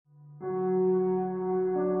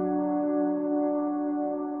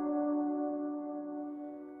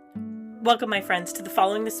Welcome, my friends, to the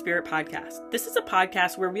Following the Spirit podcast. This is a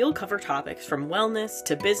podcast where we'll cover topics from wellness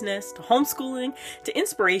to business to homeschooling to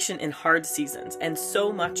inspiration in hard seasons and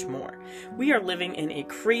so much more. We are living in a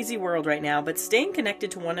crazy world right now, but staying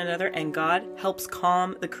connected to one another and God helps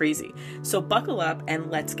calm the crazy. So buckle up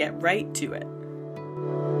and let's get right to it.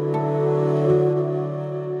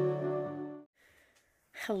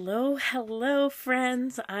 Hello,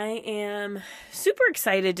 friends. I am super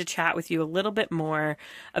excited to chat with you a little bit more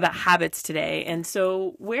about habits today. And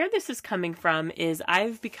so where this is coming from is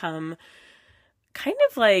I've become kind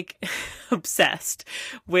of like obsessed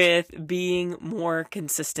with being more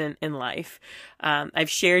consistent in life. I've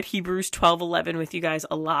shared Hebrews 12:11 with you guys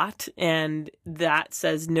a lot, and that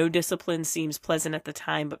says, "No discipline seems pleasant at the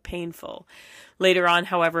time, but painful. Later on,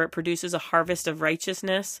 however, it produces a harvest of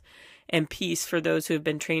righteousness and peace for those who have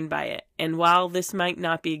been trained by it." And while this might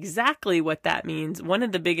not be exactly what that means, one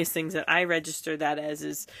of the biggest things that I register that as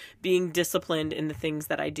is being disciplined in the things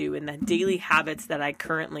that I do and the daily habits that I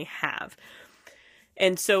currently have.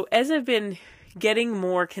 And so as I've been getting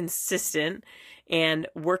more consistent and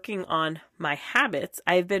working on my habits,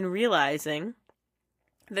 I've been realizing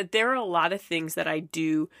that there are a lot of things that I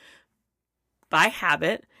do by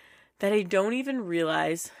habit that I don't even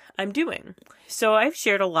realize I'm doing. So I've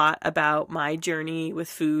shared a lot about my journey with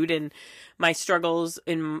food and my struggles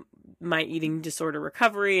in my eating disorder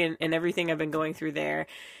recovery and everything I've been going through there.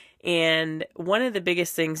 And one of the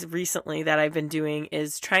biggest things recently that I've been doing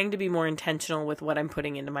is trying to be more intentional with what I'm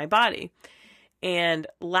putting into my body. And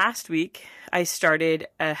last week, I started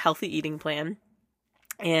a healthy eating plan.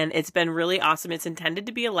 And it's been really awesome. It's intended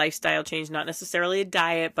to be a lifestyle change, not necessarily a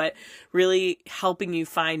diet, but really helping you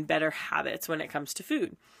find better habits when it comes to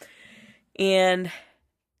food. And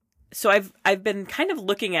so I've been kind of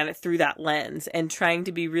looking at it through that lens and trying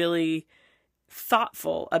to be really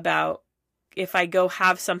thoughtful about, if I go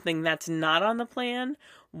have something that's not on the plan,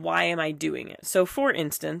 why am I doing it? So for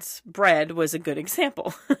instance, bread was a good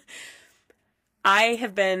example. I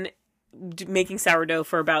have been making sourdough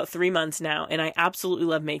for about 3 months now, and I absolutely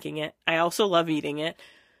love making it. I also love eating it,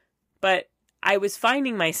 but I was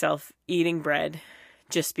finding myself eating bread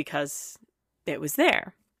just because it was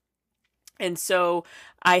there. And so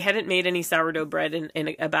I hadn't made any sourdough bread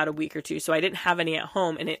in about a week or two, so I didn't have any at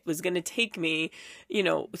home, and it was going to take me,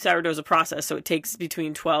 sourdough's a process, so it takes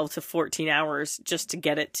between 12 to 14 hours just to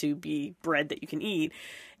get it to be bread that you can eat.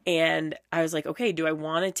 And I was like, okay, do I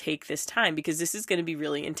want to take this time? Because this is going to be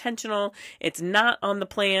really intentional. It's not on the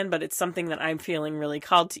plan, but it's something that I'm feeling really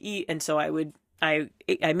called to eat. And so I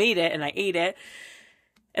made it and I ate it.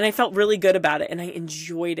 And I felt really good about it, and I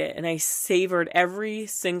enjoyed it, and I savored every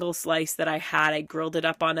single slice that I had. I grilled it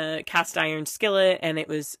up on a cast iron skillet, and it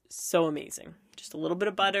was so amazing. Just a little bit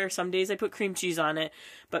of butter. Some days I put cream cheese on it,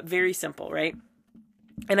 but very simple, right?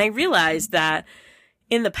 And I realized that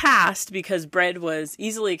in the past, because bread was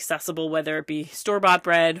easily accessible, whether it be store-bought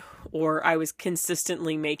bread or I was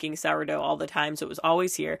consistently making sourdough all the time, so it was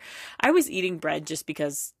always here, I was eating bread just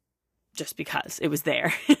because it was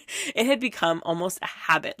there. It had become almost a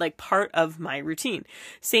habit, like part of my routine.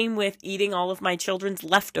 Same with eating all of my children's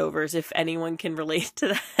leftovers, if anyone can relate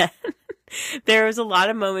to that. There was a lot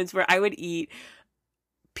of moments where I would eat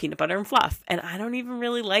peanut butter and fluff, and I don't even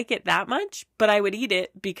really like it that much, but I would eat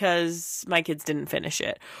it because my kids didn't finish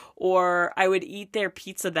it. Or I would eat their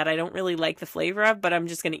pizza that I don't really like the flavor of, but I'm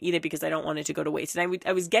just going to eat it because I don't want it to go to waste. And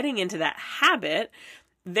I was getting into that habit.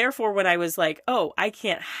 Therefore, when I was like, oh, I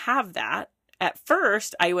can't have that, at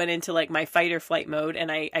first I went into like my fight or flight mode,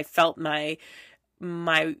 and I felt my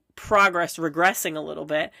progress regressing a little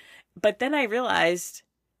bit. But then I realized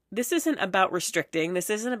this isn't about restricting.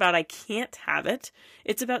 This isn't about I can't have it.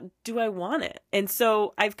 It's about, do I want it? And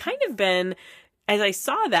so I've kind of been, as I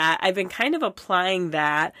saw that, I've been kind of applying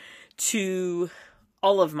that to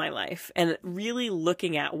all of my life and really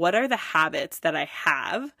looking at what are the habits that I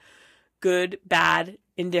have, good, bad,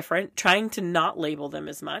 indifferent, trying to not label them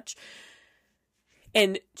as much,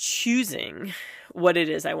 and choosing what it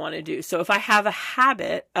is I want to do. So if I have a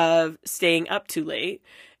habit of staying up too late,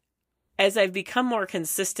 as I've become more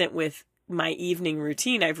consistent with my evening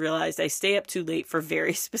routine, I've realized I stay up too late for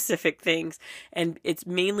very specific things. And it's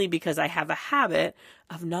mainly because I have a habit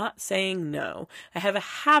of not saying no. I have a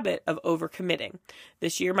habit of overcommitting.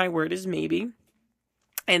 This year, my word is maybe.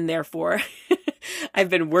 And therefore,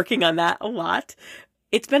 I've been working on that a lot.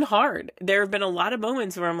 It's been hard. There have been a lot of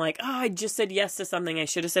moments where I'm like, oh, I just said yes to something I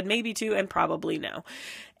should have said maybe to, and probably no.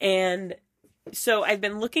 And so I've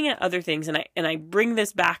been looking at other things, and I bring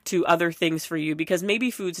this back to other things for you, because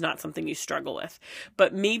maybe food's not something you struggle with,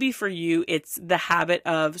 but maybe for you, it's the habit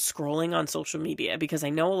of scrolling on social media, because I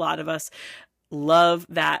know a lot of us love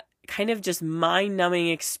that kind of just mind-numbing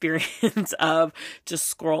experience of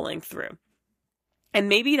just scrolling through. And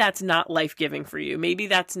maybe that's not life-giving for you. Maybe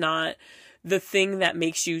that's not the thing that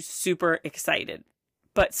makes you super excited.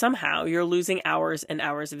 But somehow you're losing hours and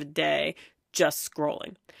hours of a day just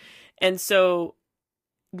scrolling. And so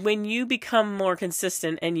when you become more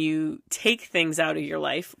consistent and you take things out of your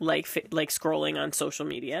life, like scrolling on social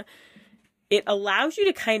media, it allows you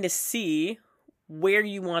to kind of see where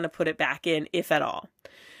you want to put it back in, if at all.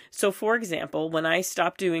 So for example, when I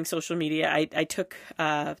stopped doing social media, I took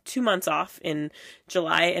 2 months off in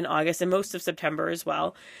July and August and most of September as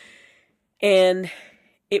well. And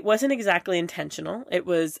it wasn't exactly intentional. It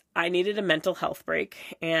was, I needed a mental health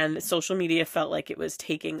break, and social media felt like it was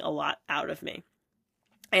taking a lot out of me.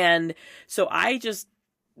 And so I just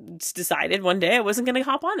decided one day I wasn't going to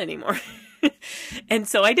hop on anymore. And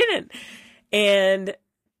so I didn't. And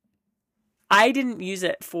I didn't use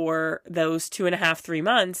it for those 2.5, 3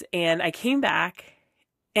 months. And I came back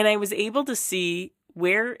and I was able to see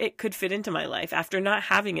where it could fit into my life. After not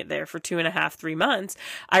having it there for 2.5, 3 months,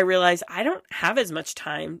 I realized I don't have as much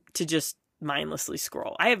time to just mindlessly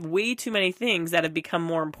scroll. I have way too many things that have become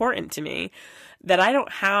more important to me that I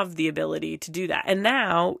don't have the ability to do that. And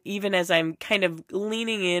now, even as I'm kind of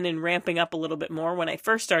leaning in and ramping up a little bit more, when I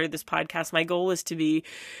first started this podcast, my goal was to be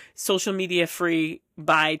social media free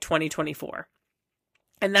by 2024.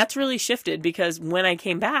 And that's really shifted because when I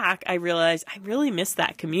came back, I realized I really missed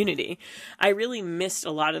that community. I really missed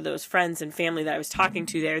a lot of those friends and family that I was talking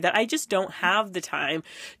to there that I just don't have the time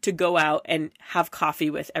to go out and have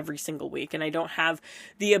coffee with every single week. And I don't have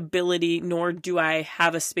the ability, nor do I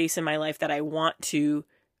have a space in my life that I want to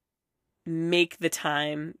make the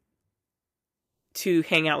time to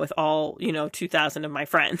hang out with all, 2,000 of my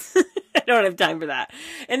friends. I don't have time for that.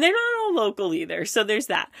 And they're not all local either. So there's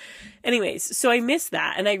that. Anyways, so I missed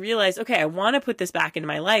that. And I realized, okay, I want to put this back into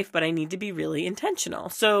my life, but I need to be really intentional.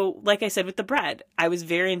 So like I said, with the bread, I was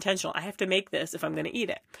very intentional. I have to make this if I'm going to eat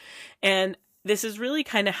it. And this has really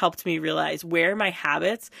kind of helped me realize where my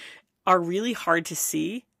habits are really hard to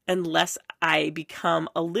see unless I become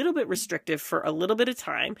a little bit restrictive for a little bit of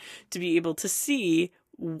time to be able to see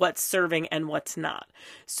what's serving and what's not.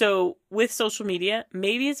 So with social media,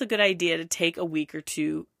 maybe it's a good idea to take a week or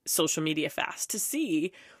two social media fast to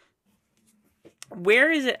see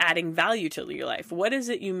where is it adding value to your life? What is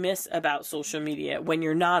it you miss about social media when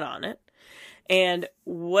you're not on it? And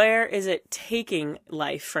where is it taking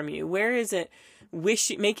life from you? Where is it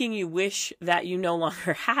making you wish that you no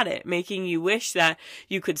longer had it, making you wish that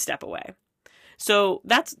you could step away? So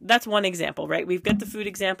that's one example, right? We've got the food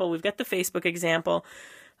example, we've got the Facebook example,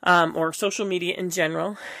 or social media in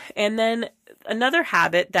general. And then another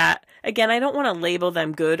habit that, again, I don't want to label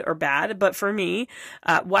them good or bad, but for me,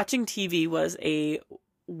 watching TV was a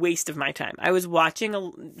waste of my time. I was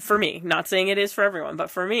watching, for me, not saying it is for everyone, but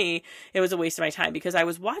for me, it was a waste of my time because I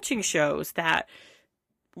was watching shows that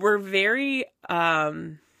were very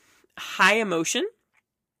high emotion.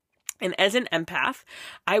 And as an empath,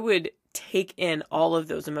 I would take in all of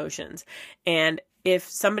those emotions. And if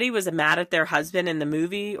somebody was mad at their husband in the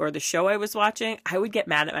movie or the show I was watching, I would get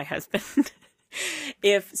mad at my husband.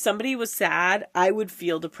 If somebody was sad, I would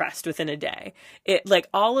feel depressed within a day.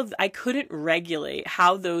 I couldn't regulate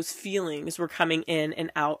how those feelings were coming in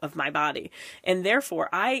and out of my body. And therefore,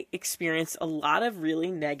 I experienced a lot of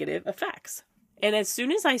really negative effects. And as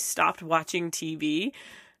soon as I stopped watching TV,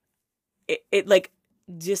 it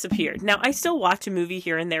disappeared. Now, I still watch a movie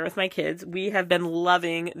here and there with my kids. We have been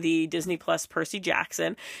loving the Disney Plus Percy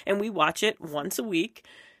Jackson, and we watch it once a week.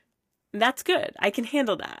 That's good. I can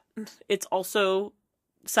handle that. It's also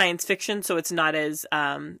science fiction, so it's not as...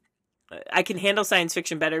 I can handle science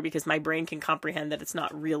fiction better because my brain can comprehend that it's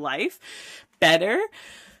not real life better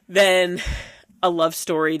than a love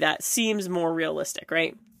story that seems more realistic,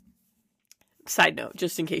 right? Side note,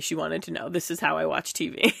 just in case you wanted to know, this is how I watch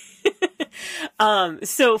TV.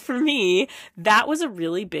 So for me, that was a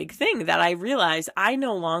really big thing that I realized I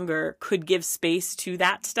no longer could give space to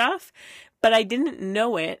that stuff, but I didn't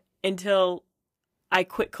know it until I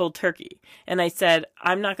quit cold turkey. And I said,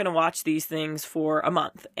 I'm not going to watch these things for a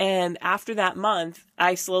month. And after that month,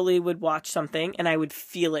 I slowly would watch something and I would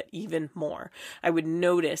feel it even more. I would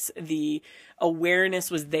notice the awareness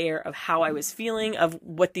was there of how I was feeling, of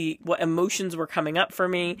what emotions were coming up for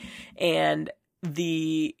me. And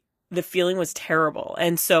the feeling was terrible.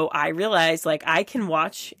 And so I realized, I can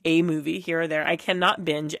watch a movie here or there. I cannot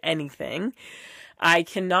binge anything. I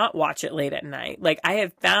cannot watch it late at night. I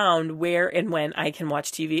have found where and when I can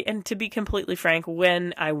watch TV, and to be completely frank,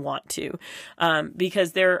 when I want to.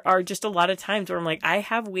 Because there are just a lot of times where I'm I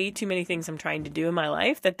have way too many things I'm trying to do in my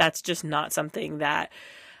life that's just not something that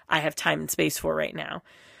I have time and space for right now.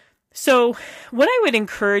 So what I would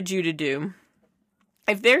encourage you to do,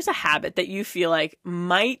 if there's a habit that you feel like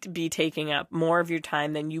might be taking up more of your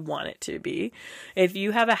time than you want it to be, if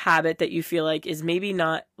you have a habit that you feel like is maybe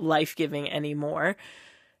not life-giving anymore,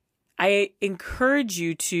 I encourage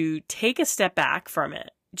you to take a step back from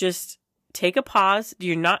it. Just take a pause.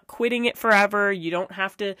 You're not quitting it forever. You don't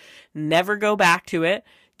have to never go back to it.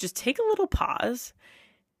 Just take a little pause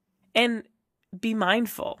and be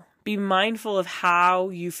mindful. Be mindful of how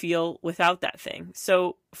you feel without that thing.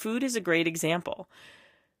 So food is a great example,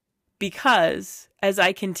 because as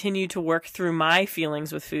I continue to work through my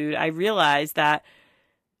feelings with food, I realized that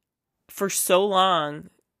for so long,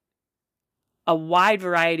 a wide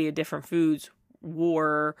variety of different foods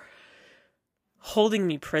were holding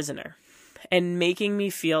me prisoner and making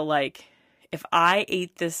me feel like if I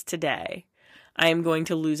ate this today, I am going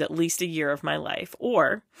to lose at least a year of my life.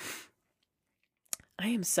 Or I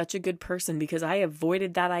am such a good person because I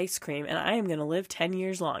avoided that ice cream and I am going to live 10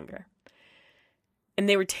 years longer. And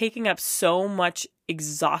they were taking up so much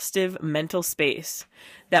exhaustive mental space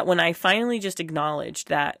that when I finally just acknowledged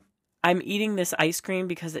that I'm eating this ice cream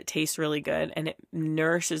because it tastes really good and it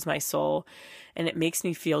nourishes my soul and it makes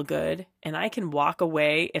me feel good, and I can walk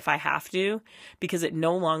away if I have to because it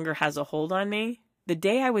no longer has a hold on me. The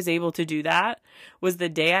day I was able to do that was the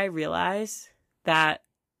day I realized that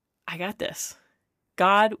I got this.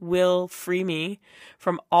 God will free me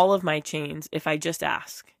from all of my chains if I just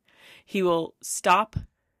ask. He will stop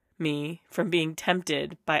me from being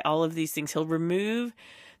tempted by all of these things. He'll remove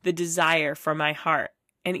the desire from my heart.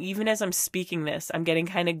 And even as I'm speaking this, I'm getting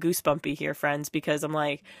kind of goosebumpy here, friends, because I'm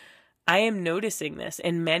like, I am noticing this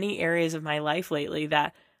in many areas of my life lately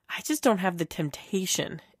that I just don't have the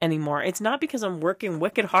temptation anymore. It's not because I'm working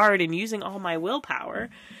wicked hard and using all my willpower.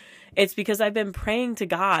 It's because I've been praying to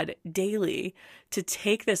God daily to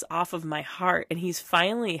take this off of my heart, and He's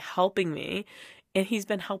finally helping me, and He's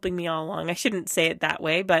been helping me all along. I shouldn't say it that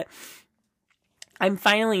way, but I'm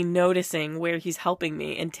finally noticing where He's helping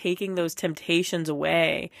me and taking those temptations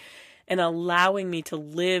away and allowing me to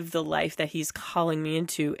live the life that He's calling me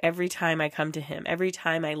into every time I come to Him, every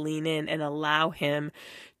time I lean in and allow Him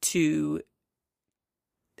to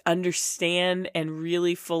understand and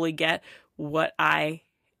really fully get what I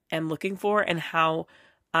am looking for and how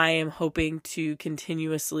I am hoping to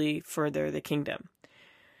continuously further the kingdom.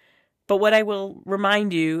 But what I will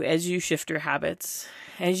remind you as you shift your habits,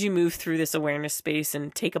 as you move through this awareness space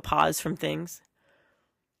and take a pause from things,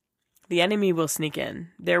 the enemy will sneak in.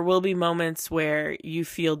 There will be moments where you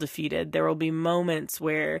feel defeated. There will be moments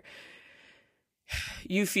where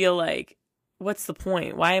you feel like, what's the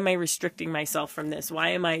point? Why am I restricting myself from this? Why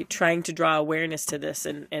am I trying to draw awareness to this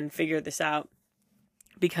and figure this out?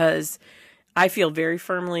 Because I feel very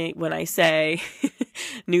firmly when I say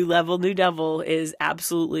new level, new devil is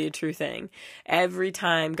absolutely a true thing. Every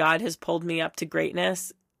time God has pulled me up to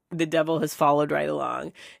greatness, the devil has followed right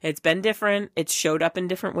along. It's been different. It's showed up in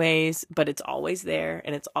different ways, but it's always there.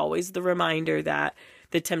 And it's always the reminder that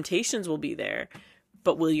the temptations will be there.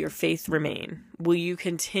 But will your faith remain? Will you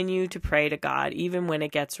continue to pray to God even when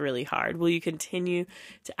it gets really hard? Will you continue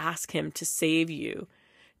to ask Him to save you,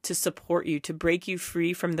 to support you, to break you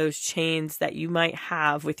free from those chains that you might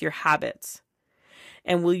have with your habits?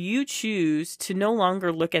 And will you choose to no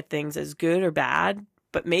longer look at things as good or bad,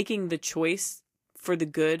 but making the choice for the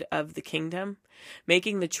good of the kingdom,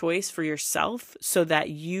 making the choice for yourself so that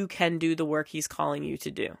you can do the work He's calling you to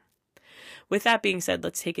do? With that being said,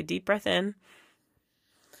 let's take a deep breath in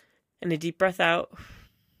and a deep breath out.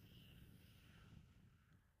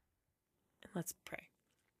 And let's pray.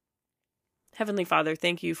 Heavenly Father,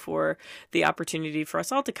 thank you for the opportunity for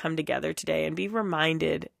us all to come together today and be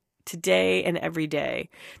reminded today and every day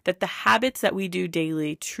that the habits that we do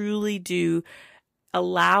daily truly do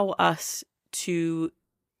allow us to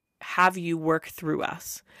have you work through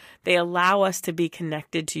us. They allow us to be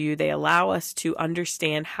connected to you. They allow us to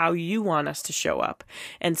understand how you want us to show up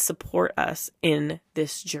and support us in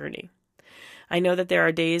this journey. I know that there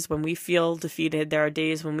are days when we feel defeated. There are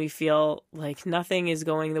days when we feel like nothing is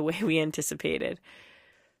going the way we anticipated.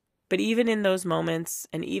 But even in those moments,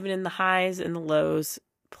 and even in the highs and the lows,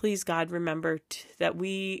 please, God, remember that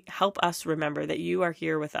we help us remember that you are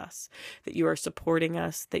here with us, that you are supporting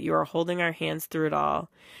us, that you are holding our hands through it all,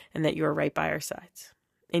 and that you are right by our sides.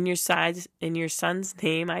 In your Son's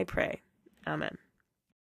name I pray. Amen.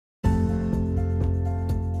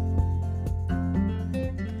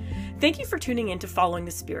 Thank you for tuning in to Following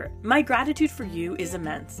the Spirit. My gratitude for you is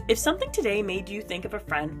immense. If something today made you think of a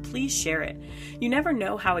friend, please share it. You never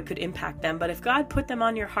know how it could impact them, but if God put them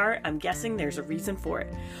on your heart, I'm guessing there's a reason for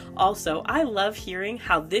it. Also, I love hearing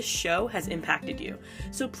how this show has impacted you.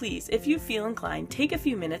 So please, if you feel inclined, take a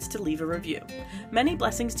few minutes to leave a review. Many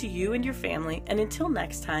blessings to you and your family, and until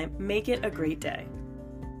next time, make it a great day.